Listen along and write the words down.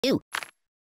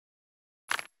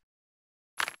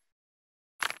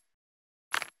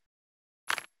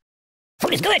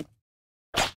food is good.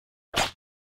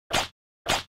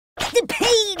 The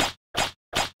pain!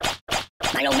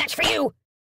 I no match for you.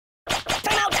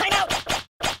 Time out, time out!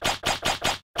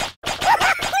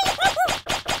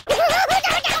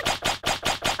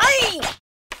 Aye!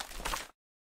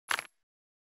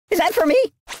 Is that for me?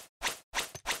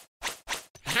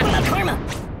 What about karma?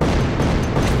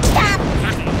 Stop!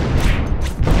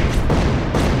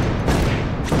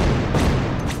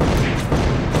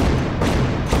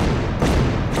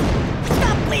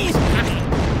 Stop, please!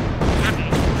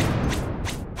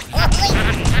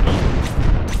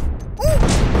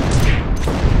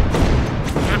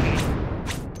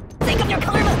 Think of your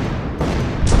karma!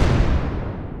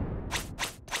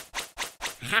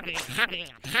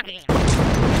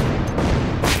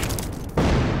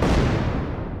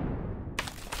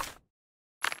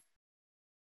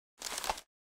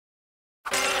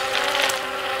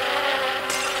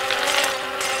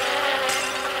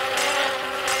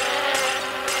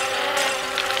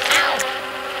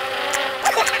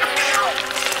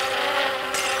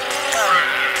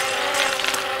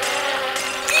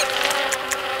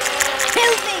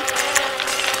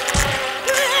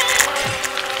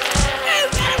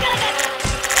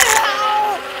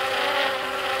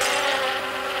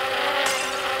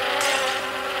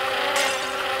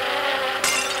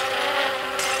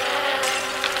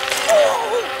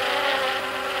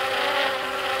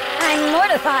 I'm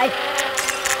mortified.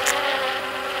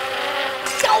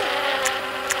 Don't!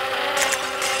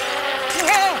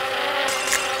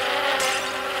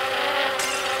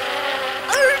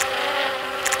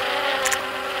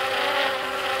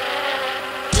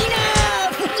 Enough!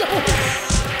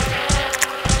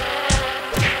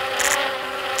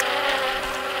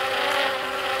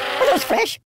 Are those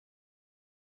fresh?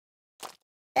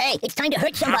 Hey, it's time to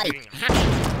hurt somebody.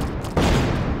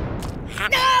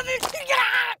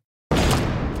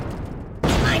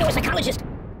 I know a psychologist.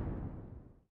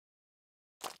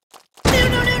 No,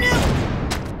 no, no, no!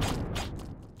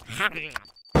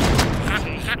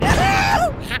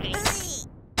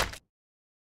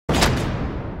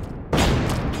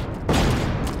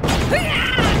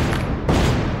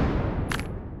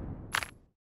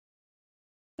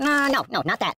 No,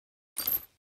 not that.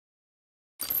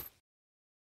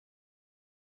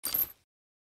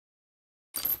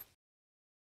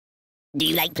 Do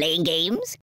you like playing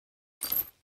games?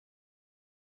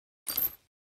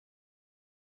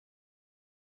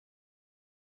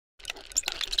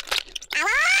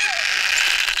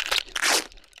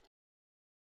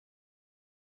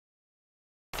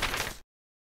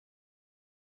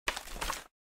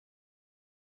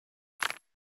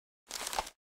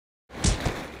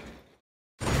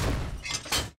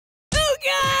 Oh,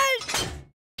 God!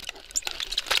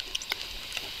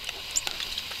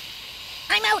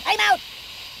 I'm out! I'm out!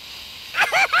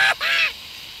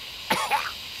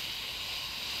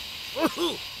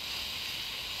 Oh!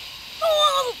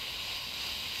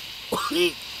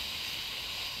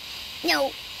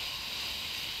 No.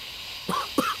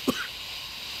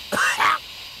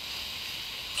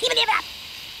 Give it up.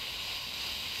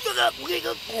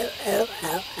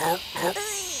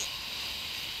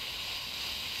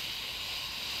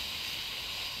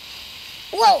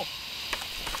 Whoa.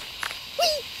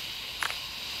 Whee.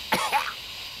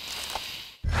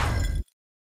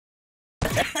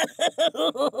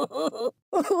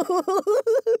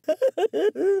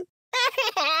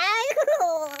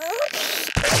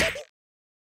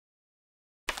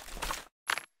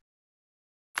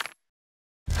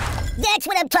 That's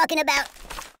what I'm talking about.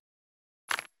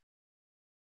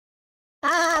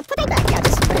 Put it back. Yeah,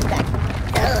 just put it back.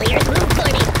 Oh, here's room for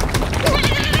me.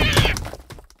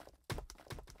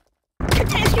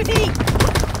 Catastrophe!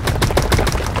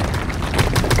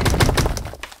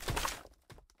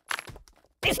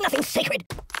 There's nothing sacred.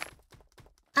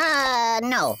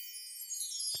 No.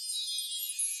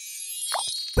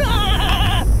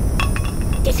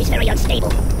 This is very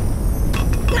unstable.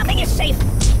 Nothing is safe.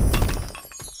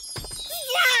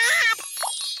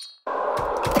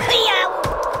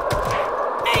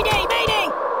 Mayday! Mayday!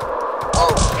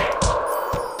 Oh!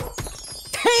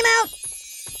 Time out!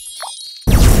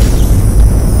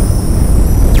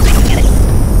 Get it!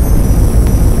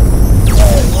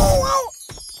 Oh!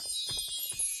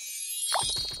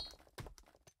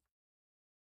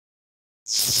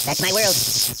 That's my world.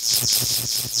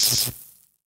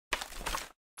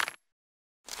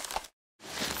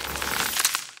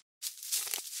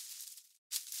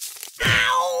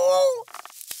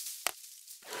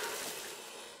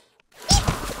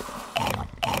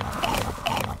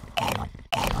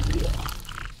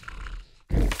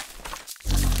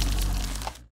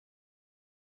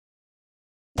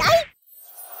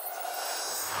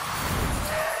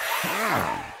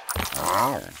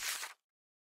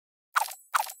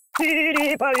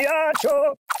 Tiri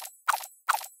pagliaccio!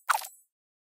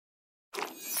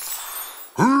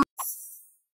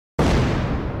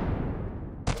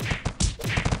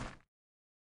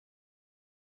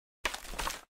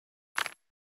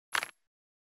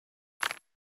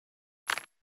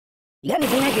 You got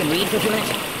anything I can read for a few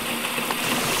minutes?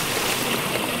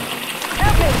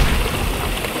 Help me!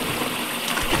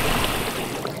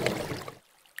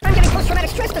 I'm getting post-traumatic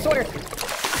stress disorder!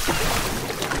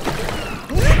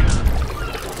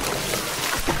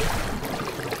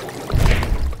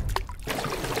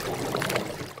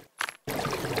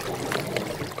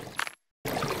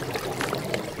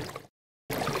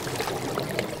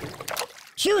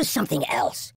 Choose something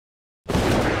else.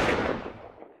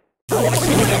 I'll never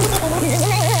sleep again.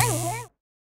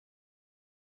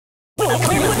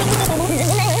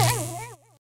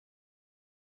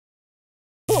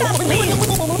 Stop, please!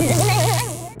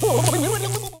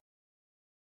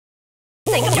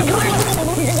 Think of your karma!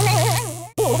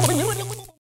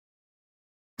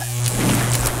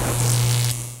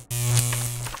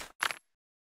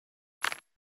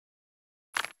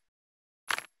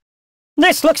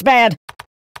 This looks bad.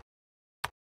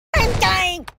 I'm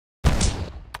dying!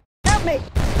 Help me!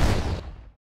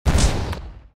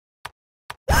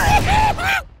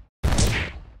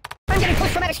 I'm getting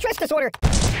post-traumatic stress disorder!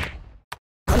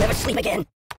 I'll never sleep again.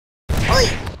 Oi!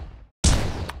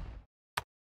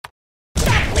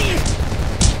 Stop, please!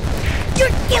 You're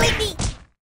killing me!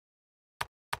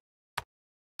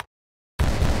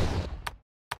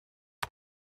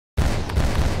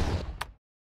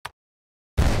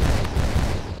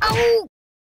 Oh!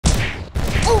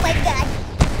 Oh my god!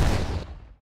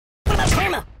 What about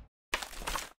karma?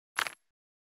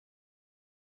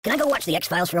 Can I go watch the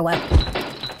X-Files for a while?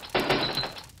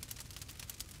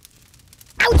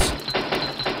 Ouch!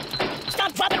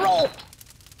 Stop, drop, and roll!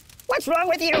 What's wrong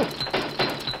with you?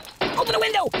 Open a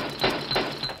window!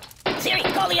 Siri,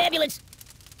 call the ambulance!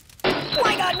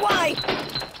 My god, why?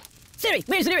 Siri,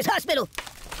 where's the nearest hospital?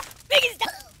 Make it stop!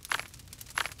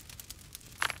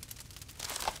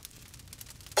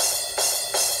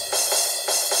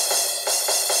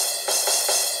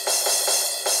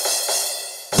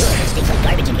 It stinks like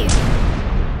garbage in here.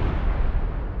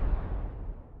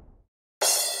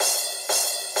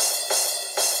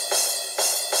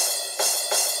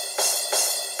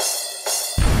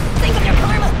 Think of your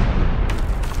karma!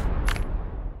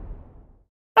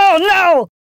 Oh no!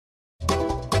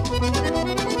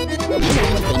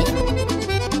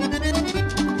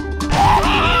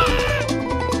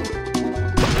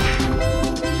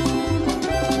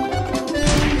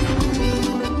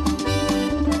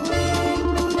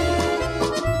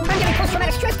 I'm getting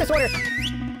post-traumatic stress disorder!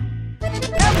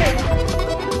 Help me!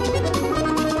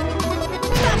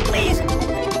 Stop, please!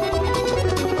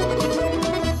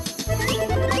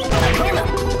 What about karma?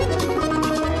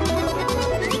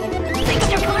 Think of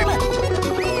your karma!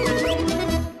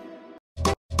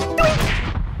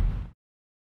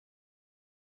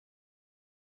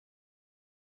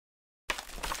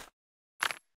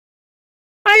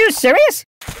 Are you serious?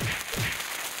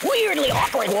 Weirdly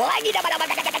awkward.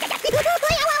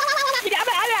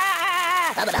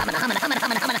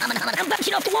 I'm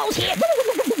bouncing off the walls here.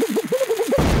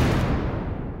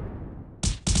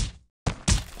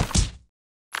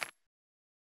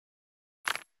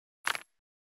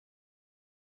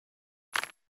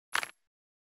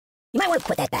 You might want to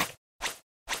put that back.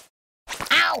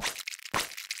 Ow!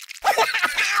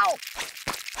 Ow!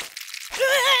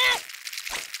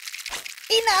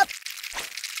 Enough!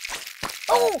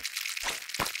 Oh!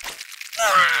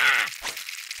 Ah!